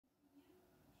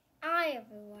Hi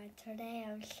everyone, today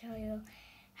I'll show you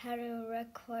how to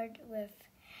record with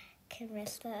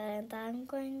Kinemaster, and I'm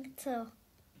going to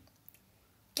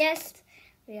just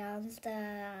realize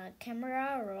the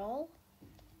camera roll,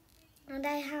 and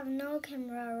I have no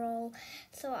camera roll,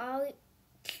 so I'll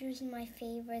choose my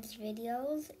favorite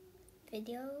videos. I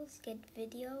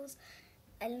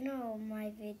don't know,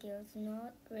 my videos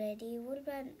not ready. What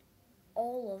about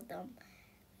all of them?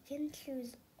 I can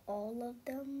choose all of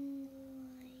them.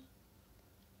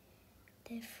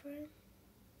 Different.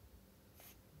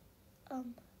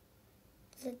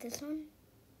 Is it this one?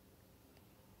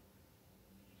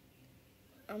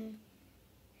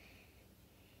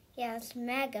 Yeah, it's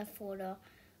mega photo.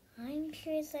 I'm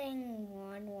choosing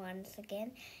one once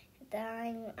again.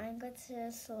 Then I'm going to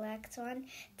select one,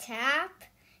 tap,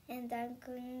 and I'm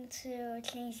going to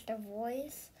change the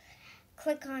voice.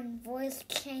 Click on voice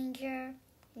changer.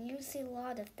 You see a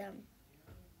lot of them.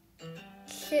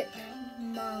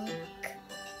 Chipmunk,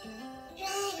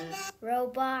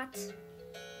 robot,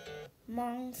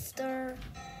 monster,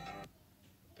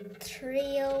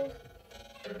 trio.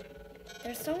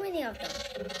 There's so many of them.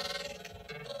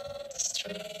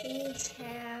 We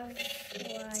have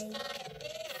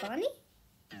funny.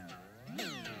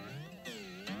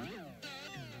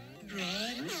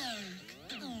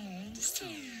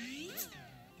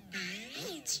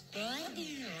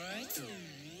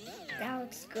 That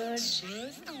looks good.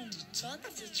 On the top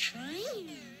of the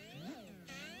train.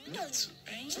 That's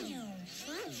real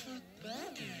fun for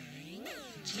butter.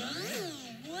 Dry,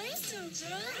 why so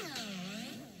dry?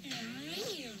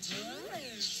 Real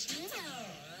dollars.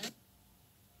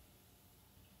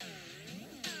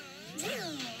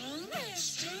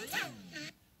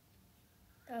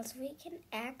 Because we can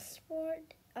export,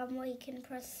 we can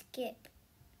press skip.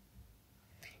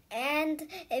 And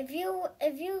if you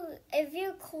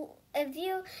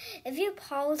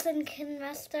pause in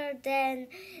Kinemaster,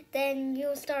 then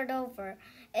you start over.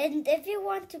 And if you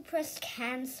want to press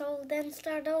cancel, then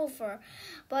start over.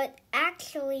 But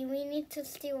actually, we need to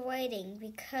still waiting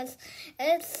because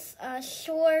it's a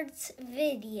short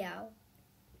video.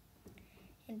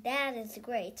 And that is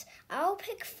great. I'll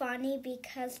pick funny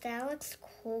because that looks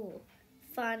cool.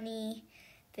 Funny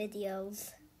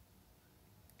videos.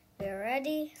 We're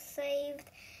ready,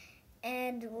 saved,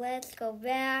 and let's go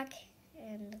back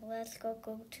and let's go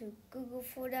to Google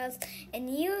Photos,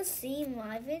 and you see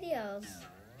my videos.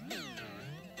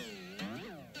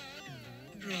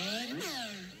 Right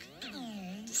now.